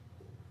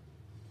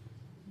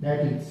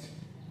 That is,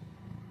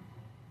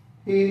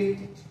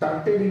 he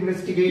started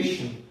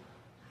investigation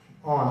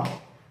on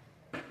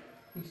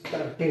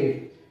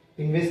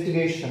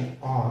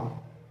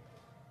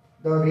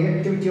the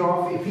reactivity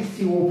of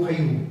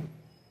FeCO5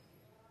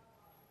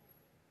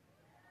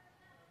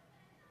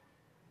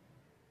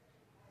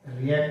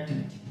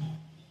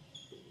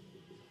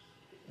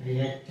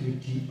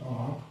 reactivity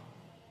of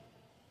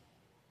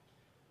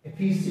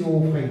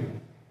FeCO5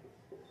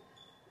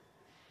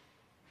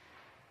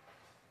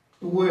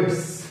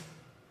 towards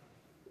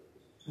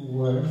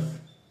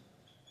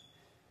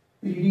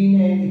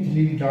pyridine and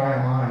ethylene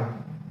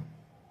diamine.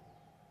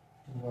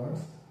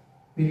 Towards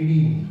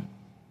pyridine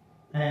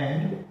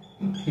and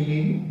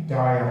ethylene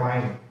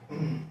diamine.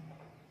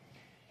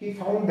 He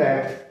found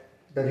that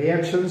the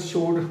reactions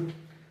showed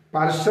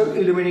partial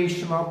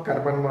elimination of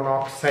carbon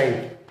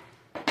monoxide.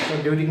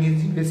 So during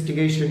his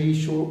investigation, he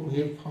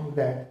found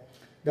that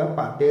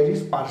there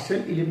is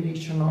partial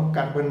elimination of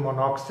carbon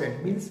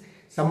monoxide, means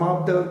some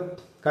of the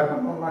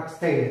carbon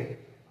monoxide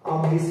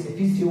of this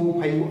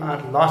FeCO5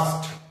 are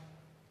lost.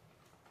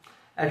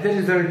 As a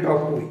result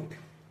of which,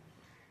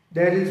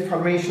 there is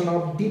formation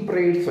of deep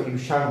red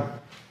solution.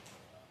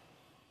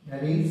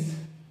 There is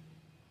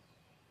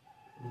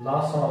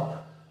loss of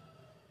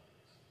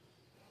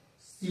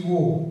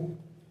CO,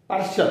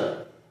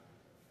 partial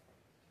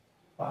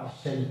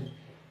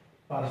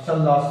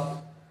loss,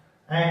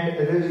 and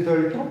as a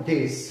result of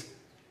this,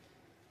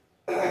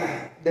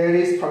 there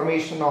is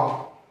formation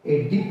of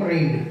a deep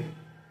red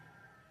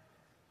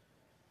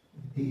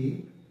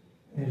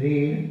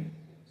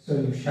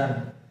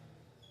solution.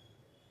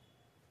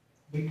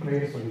 Deep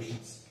red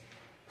solutions,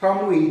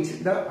 from which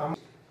the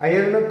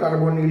iron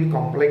carbonyl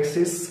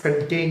complexes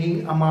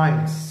containing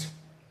amines,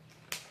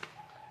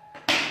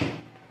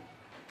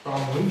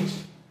 from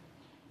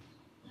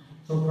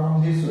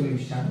this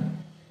solution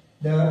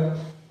the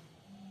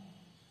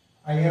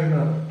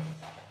iron,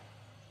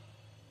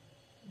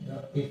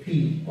 the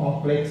Fe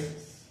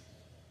complexes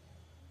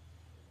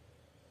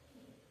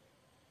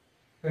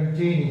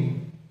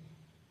containing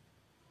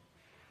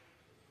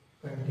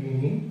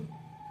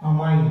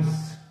amines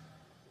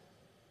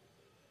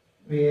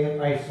were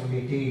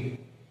isolated.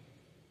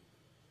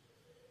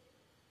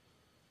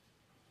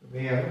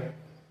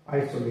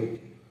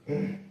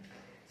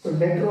 So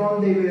later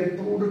on they were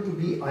proved to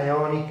be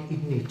ionic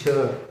in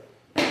nature.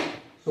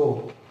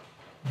 So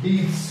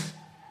these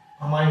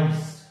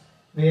amines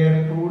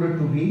were proved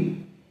to be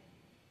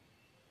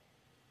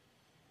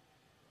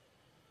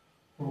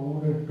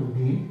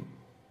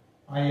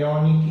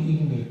ionic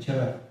in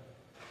nature,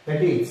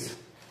 that is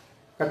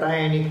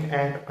cationic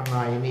and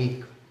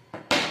anionic.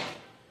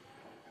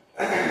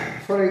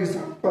 For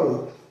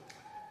example,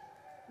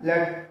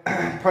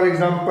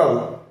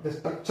 the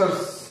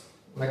structures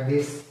like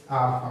this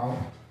are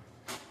found.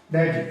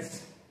 That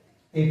is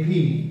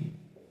Fe,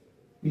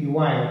 Py,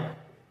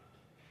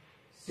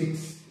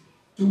 6,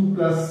 2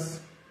 plus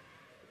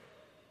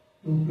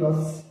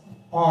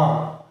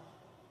R,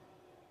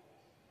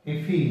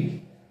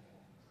 Fe,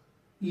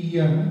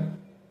 En,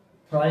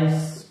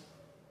 thrice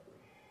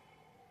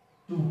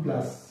 2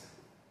 plus.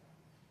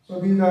 So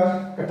these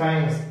are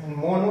cations, and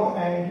mono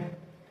and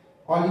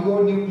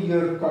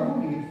oligonuclear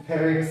carbonyl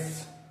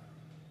ferrates.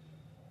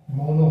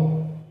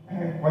 Mono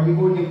and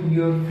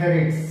oligonuclear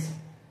ferrates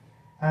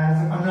as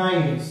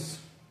anions.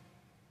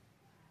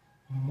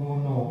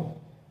 Mono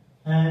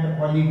and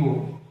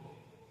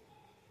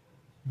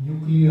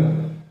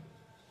oligonuclear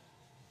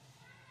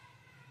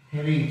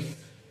ferrates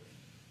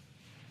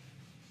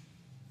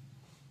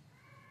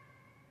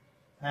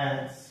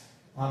as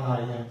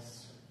anions.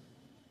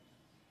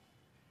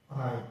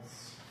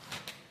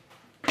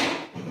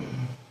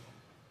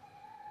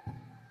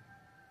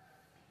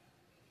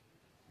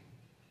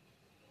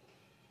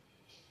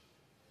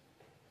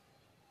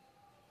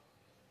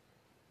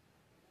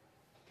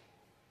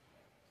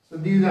 So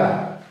these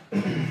are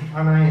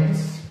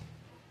anions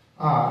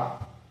are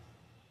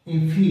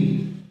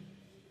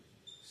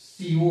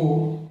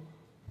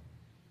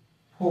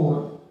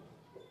FeCO4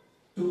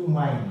 2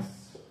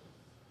 minus,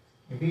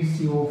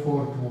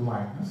 FeCO4 2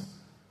 minus,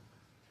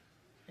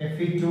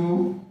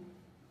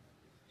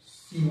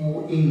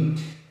 Fe2CO8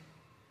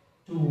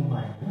 2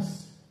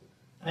 minus,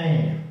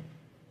 and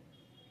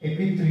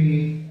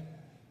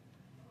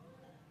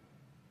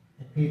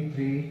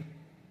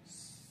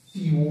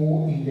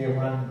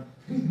Fe3CO11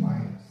 3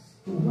 minus,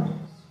 2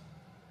 minus.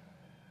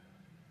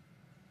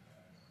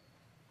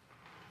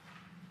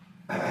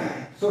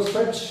 So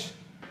such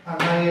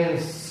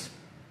anions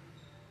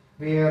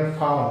were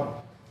found,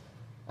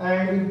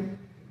 and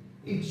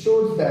it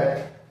shows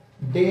that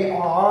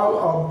all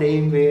of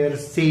them were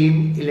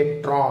same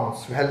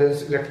electrons,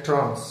 valence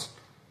electrons,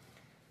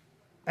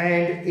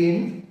 and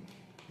in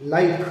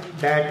like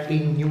that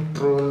in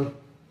neutral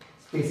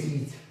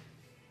species.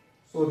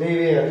 So they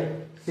were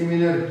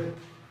similar.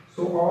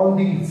 So all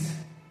these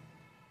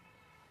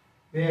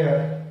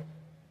were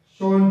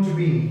shown to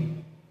be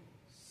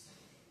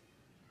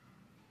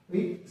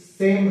with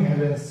same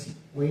valency,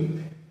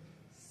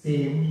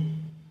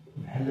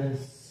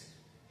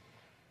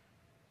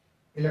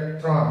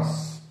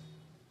 electrons,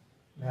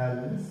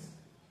 valence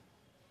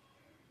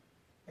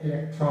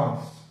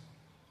electrons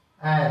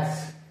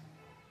as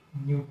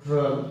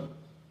neutral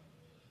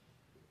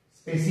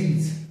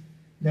species,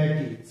 that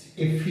is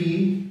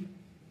FeCO5,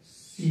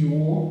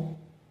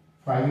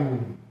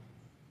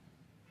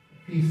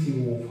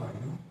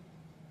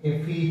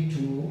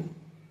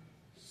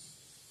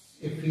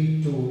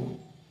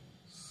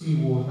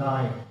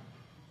 Fe2CO9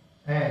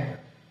 and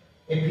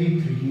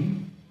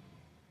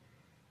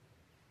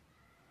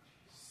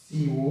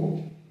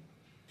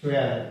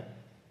Fe3CO12.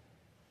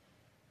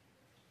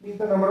 Means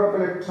the number of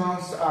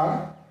electrons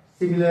are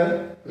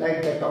similar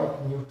like that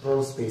of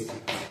neutral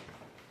species.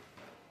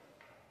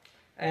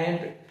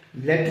 And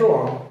later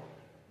on,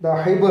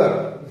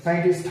 the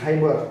scientist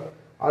Haber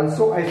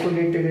also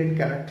isolated and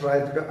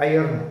characterized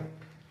iron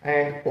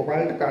and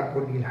cobalt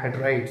carbonyl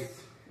hydrides.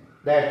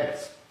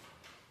 That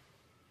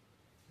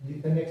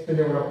is the next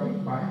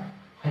development by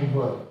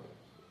Haber.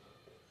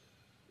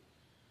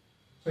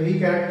 So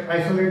he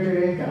isolated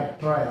and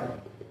characterized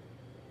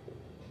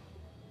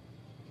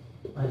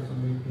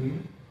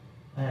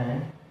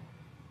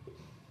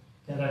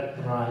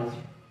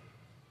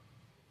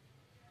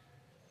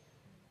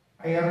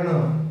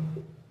iron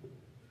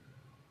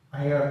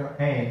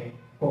and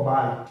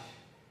cobalt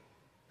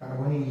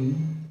carbonyl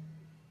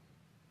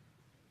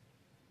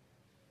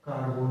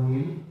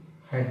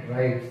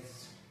hydrides.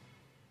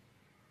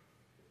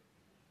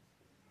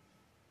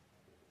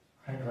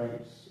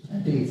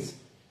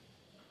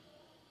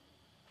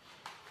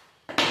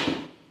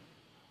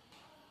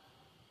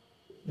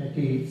 That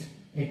is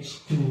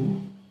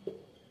H2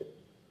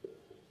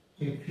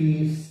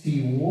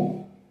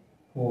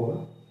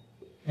 FeCO4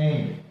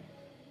 and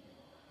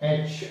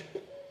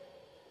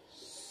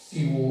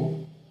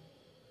HCO4.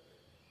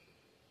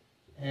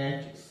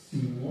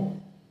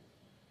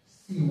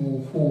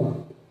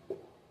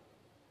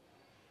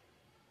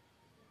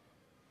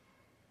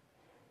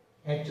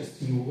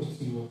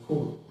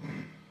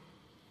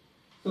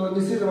 So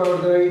this is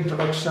about the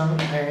introduction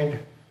and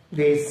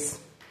this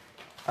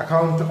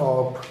account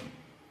of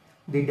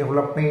the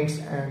developments,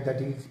 and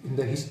that is in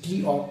the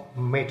history of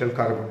metal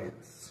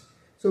carbonyls.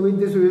 So with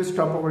this we will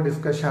stop our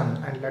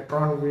discussion, and later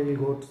on we will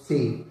go to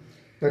see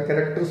the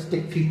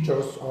characteristic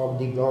features of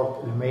the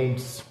block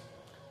elements.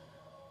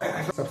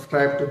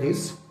 Subscribe to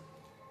this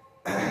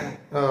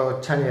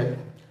channel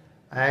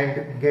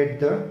and get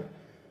the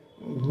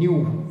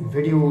new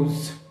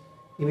videos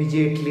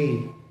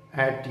immediately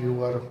at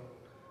your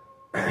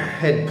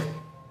help.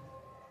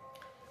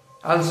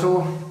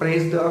 Also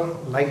press the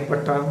like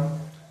button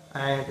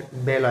and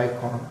bell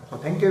icon. So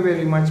thank you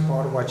very much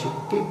for watching.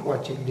 Keep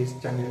watching this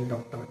channel,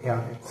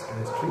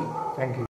 Dr.ARM'schemistry. Thank you.